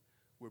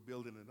 we're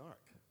building an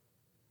ark.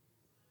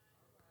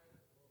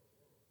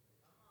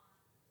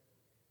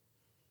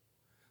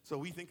 So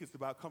we think it's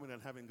about coming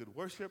and having good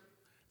worship,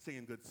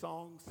 singing good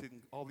songs,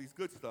 singing all these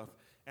good stuff,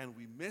 and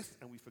we missed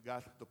and we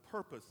forgot the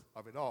purpose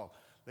of it all.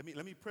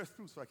 Let me press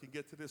through so I can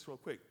get to this real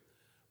quick.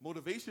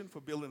 Motivation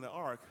for building the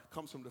ark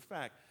comes from the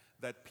fact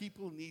that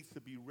people need to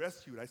be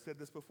rescued. I said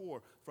this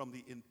before, from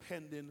the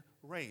impending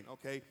rain,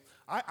 okay?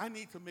 I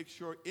need to make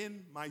sure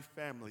in my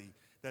family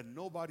that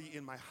nobody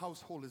in my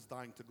household is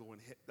dying to go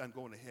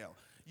into hell.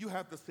 You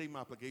have the same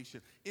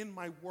obligation. In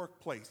my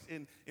workplace,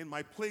 in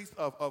my place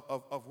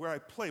of where I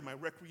play, my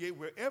recreate,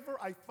 wherever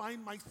I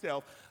find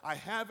myself, I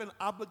have an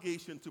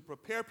obligation to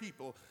prepare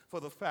people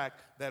for the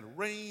fact that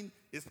rain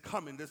is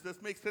coming. Does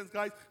this make sense,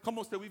 guys? Come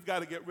on, say we've got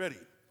to get ready,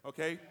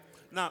 okay?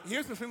 Now,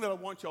 here's the thing that I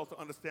want y'all to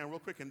understand real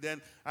quick, and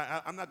then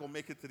I'm not going to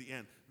make it to the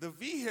end. The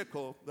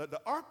vehicle, the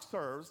ark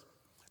serves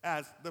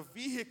as the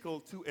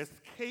vehicle to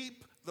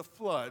escape the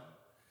flood.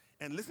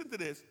 And listen to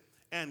this,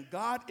 and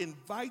God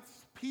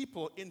invites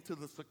people into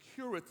the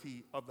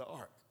security of the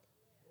ark.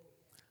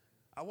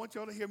 I want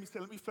y'all to hear me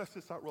say, let me flesh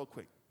this out real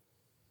quick.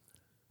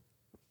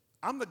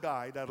 I'm the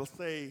guy that'll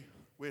say,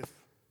 with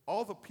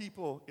all the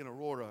people in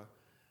Aurora,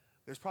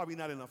 there's probably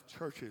not enough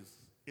churches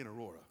in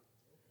Aurora.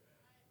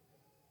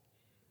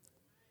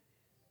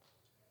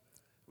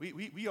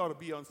 We ought to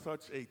be on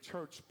such a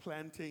church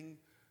planting,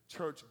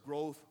 church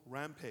growth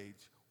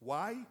rampage.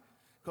 Why?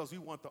 Because we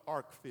want the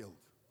ark filled.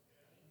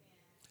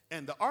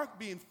 And the ark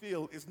being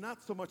filled is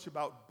not so much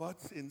about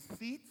butts in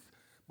seats,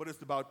 but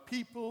it's about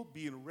people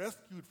being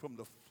rescued from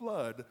the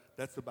flood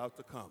that's about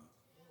to come.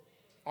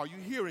 Are you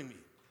hearing me?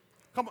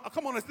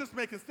 Come on, is this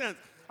making sense?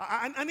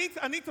 I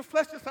need to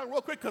flesh this out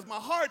real quick because my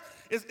heart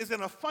is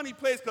in a funny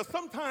place, because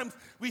sometimes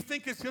we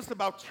think it's just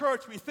about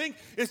church. We think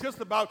it's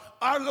just about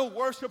our little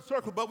worship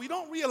circle, but we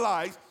don't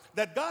realize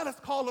that God has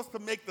called us to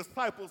make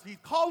disciples. He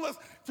called us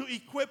to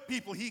equip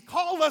people. He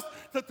called us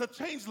to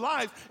change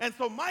lives. And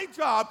so my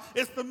job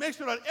is to make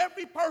sure that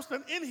every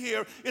person in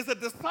here is a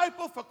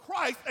disciple for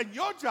Christ, and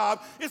your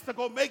job is to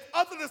go make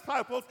other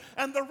disciples.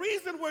 And the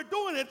reason we're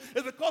doing it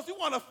is because we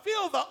want to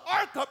fill the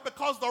ark up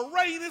because the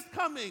rain is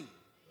coming.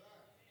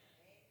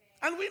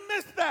 And we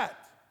miss that.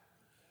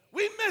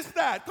 We miss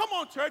that. Come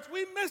on, church,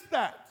 we miss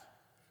that.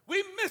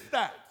 We miss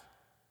that.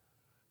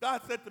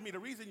 God said to me, the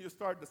reason you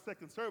started the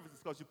second service is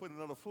because you put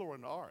another floor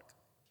in the ark.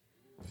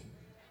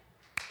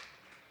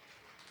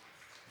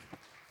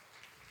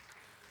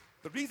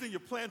 The reason you're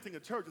planting a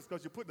church is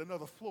because you're putting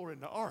another floor in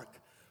the ark.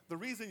 The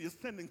reason you're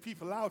sending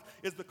people out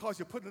is because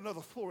you're putting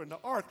another floor in the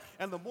ark.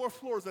 And the more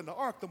floors in the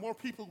ark, the more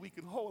people we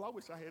can hold. I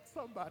wish I had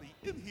somebody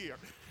in here.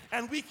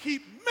 And we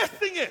keep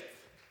missing it.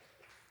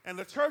 And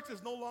the church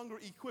is no longer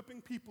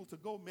equipping people to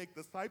go make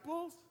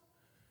disciples.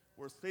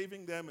 We're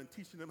saving them and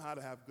teaching them how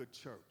to have good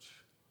church.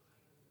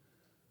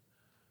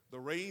 The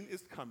rain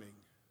is coming.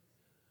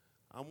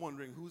 I'm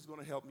wondering who's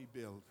going to help me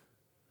build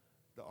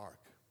the ark.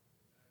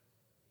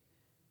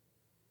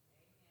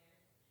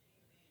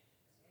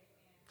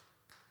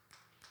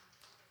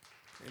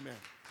 Amen.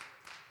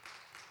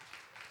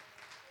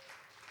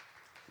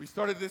 We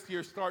started this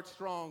year, start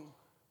strong,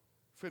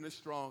 finish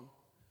strong.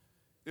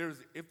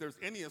 If there's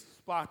any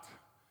spot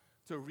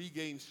to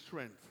regain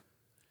strength,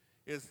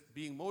 is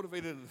being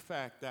motivated in the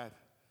fact that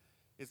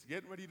it's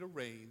getting ready to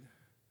rain.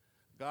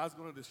 God's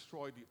going to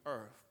destroy the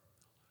earth.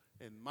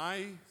 And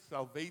my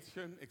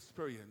salvation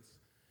experience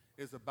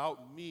is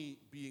about me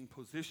being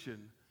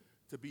positioned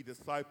to be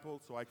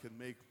discipled so I can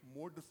make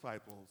more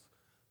disciples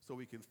so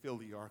we can fill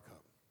the ark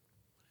up.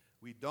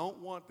 We don't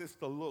want this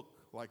to look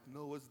like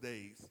Noah's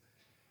days,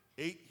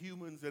 8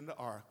 humans in the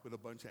ark with a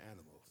bunch of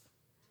animals.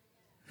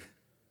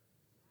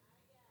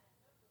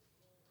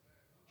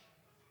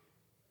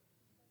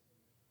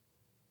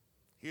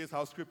 Here's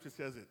how Scripture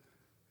says it.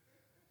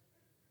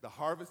 The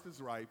harvest is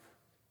ripe,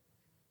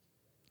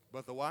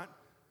 but the what?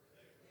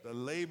 The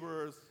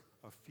laborers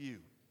are few.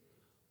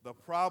 The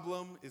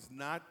problem is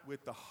not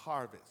with the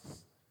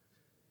harvest.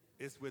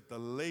 It's with the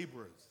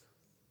laborers.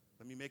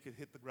 Let me make it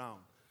hit the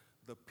ground.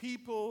 The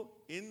people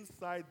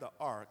inside the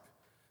ark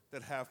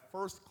that have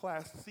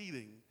first-class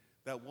seating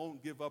that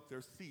won't give up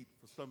their seat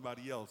for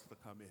somebody else to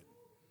come in.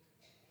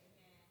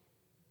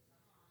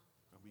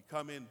 And we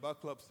come in,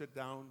 buckle up, sit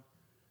down,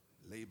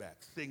 lay back,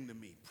 sing to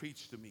me,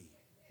 preach to me,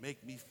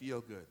 make me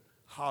feel good.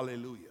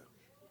 Hallelujah.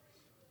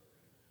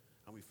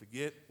 And we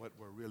forget what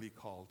we're really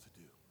called to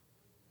do.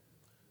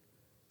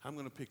 I'm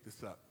going to pick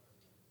this up.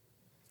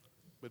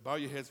 But bow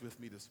your heads with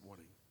me this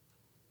morning.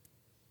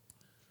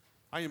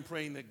 I am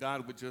praying that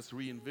God would just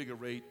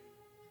reinvigorate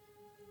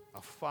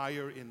a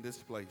fire in this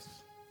place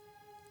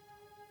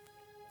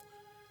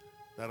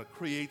that'll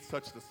create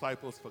such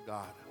disciples for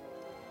God.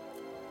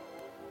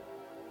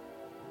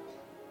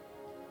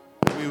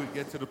 We would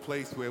get to the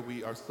place where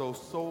we are so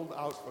sold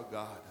out for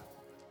God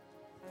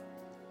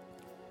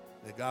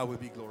that God would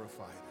be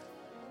glorified.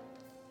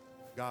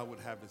 God would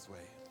have his way.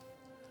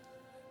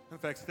 In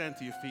fact, stand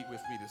to your feet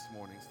with me this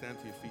morning. Stand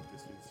to your feet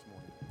this morning.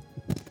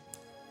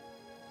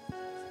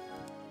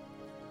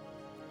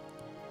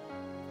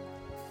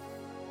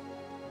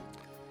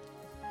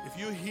 If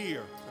you're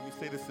here, let me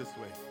say this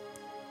way.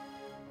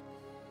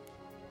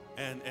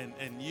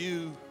 And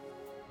you,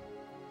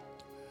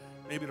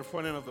 maybe the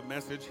front end of the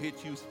message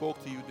hit you,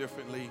 spoke to you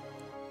differently,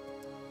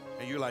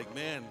 and you're like,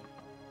 man,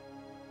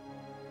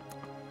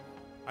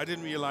 I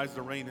didn't realize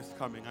the rain is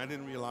coming. I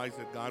didn't realize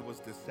that God was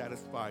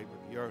dissatisfied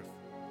with the earth.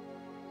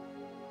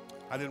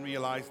 I didn't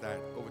realize that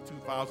over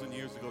 2,000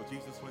 years ago,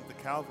 Jesus went to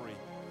Calvary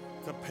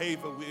to pave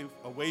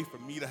a way for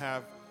me to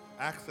have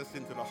access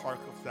into the heart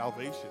of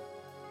salvation.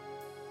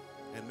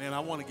 And man, I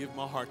want to give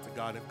my heart to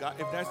God. If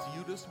that's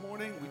you this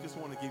morning, we just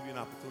want to give you an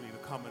opportunity to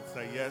come and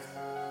say, yes,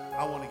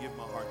 I want to give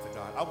my heart to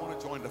God. I want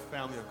to join the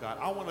family of God.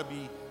 I want to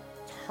be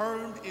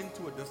turned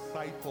into a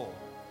disciple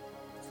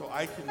so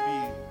I can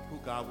be who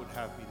God would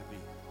have me to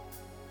be.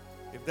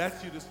 If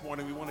that's you this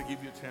morning, we want to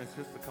give you a chance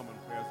just to come in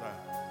prayer as our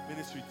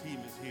ministry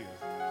team is here.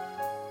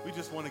 We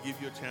just want to give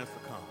you a chance to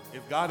come.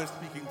 If God is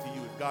speaking to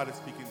you, if God is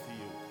speaking to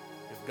you,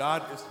 if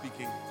God is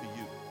speaking to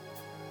you,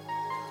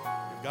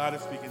 if God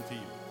is speaking to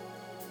you,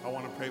 I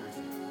want to pray with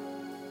you.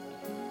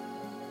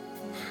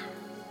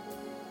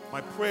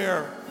 My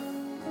prayer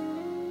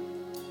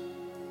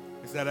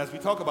is that as we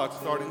talk about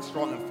starting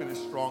strong and finish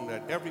strong,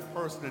 that every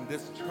person in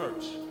this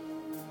church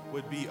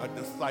would be a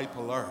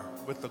discipler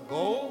with the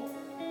goal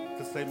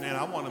to say, man,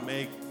 I want to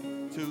make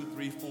 2,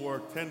 3,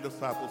 4, 10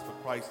 disciples for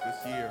Christ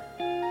this year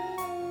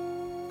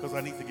because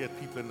I need to get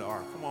people in the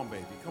ark. Come on,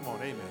 baby. Come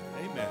on. Amen.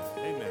 Amen.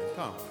 Amen.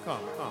 Come.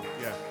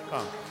 Yeah,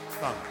 come.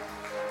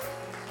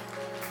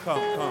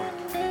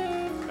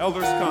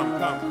 Elders, come.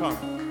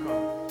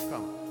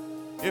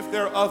 If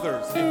there are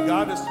others, if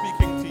God is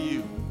speaking to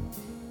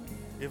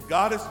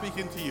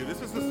you,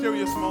 this is a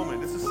serious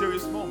moment.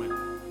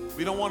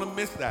 We don't want to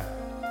miss that.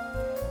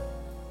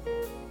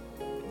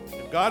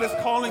 If God is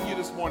calling you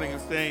this morning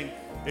and saying,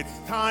 it's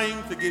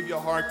time to give your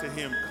heart to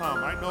him,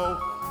 come. I know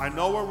I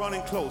know we're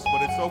running close,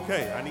 but it's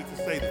okay. I need to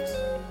say this.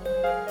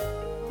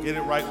 Get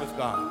it right with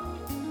God.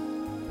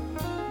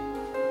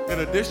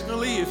 And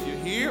additionally, if you're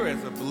here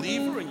as a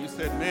believer and you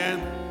said, man,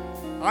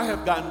 I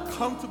have gotten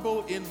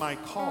comfortable in my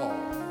call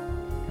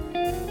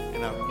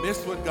and I've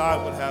missed what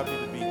God would have me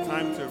to be,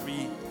 time to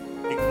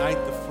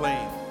reignite the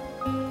flame.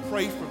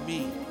 Pray for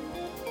me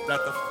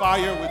that the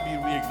fire would be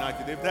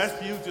reignited. If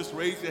that's you, just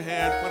raise your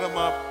hand, put them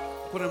up,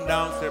 put them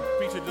down, say,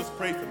 preacher, just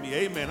pray for me.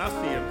 Amen. I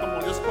see him. Come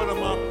on, just put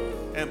them up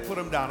and put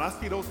them down. I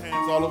see those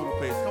hands all over the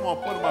place. Come on,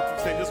 put them up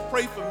and say, just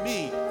pray for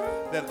me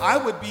that I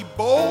would be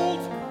bold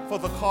for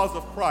the cause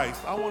of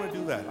Christ. I want to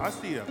do that. I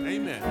see him.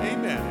 Amen.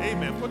 Amen.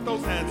 Amen. Put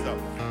those hands up.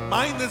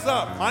 Mine is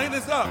up. Mine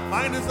is up.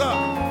 Mine is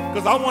up.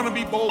 Because I want to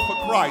be bold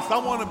for Christ. I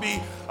want to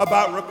be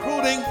about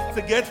recruiting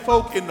to get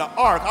folk in the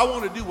ark. I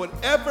want to do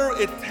whatever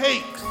it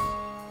takes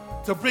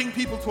to bring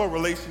people to a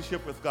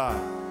relationship with God.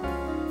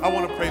 I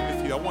want to pray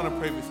with you. I want to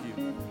pray with you.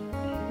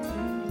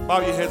 Bow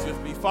your heads with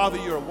me. Father,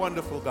 you're a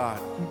wonderful God.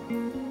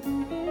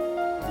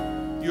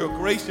 You're a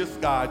gracious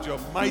God. You're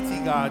a mighty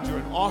God. You're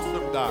an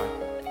awesome God.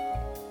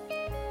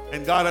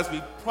 And God, as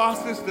we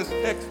process this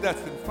text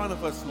that's in front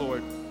of us,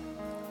 Lord,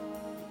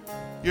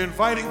 you're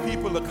inviting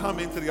people to come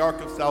into the ark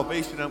of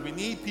salvation, and we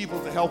need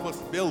people to help us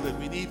build it.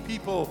 We need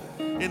people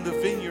in the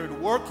vineyard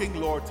working,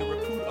 Lord, to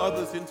recruit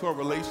others into a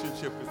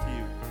relationship with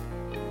you,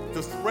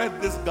 to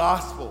spread this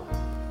gospel.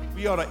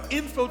 We ought to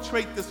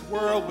infiltrate this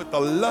world with the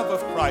love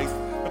of Christ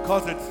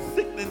because it's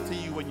sickening to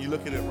you when you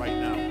look at it right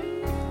now.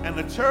 And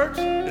the church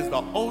is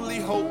the only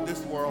hope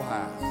this world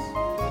has.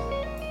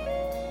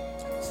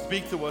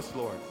 Speak to us,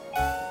 Lord.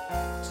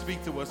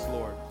 Speak to us,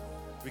 Lord.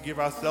 We give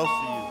ourselves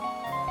to you.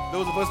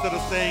 Those of us that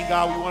are saying,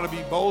 God, we want to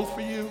be bold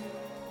for you,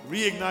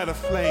 reignite a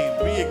flame,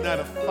 reignite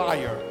a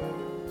fire.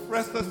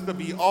 Press us to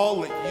be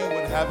all that you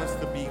would have us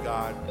to be,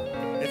 God.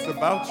 It's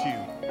about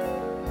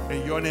you.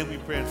 In your name we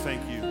pray and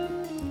thank you.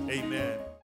 Amen.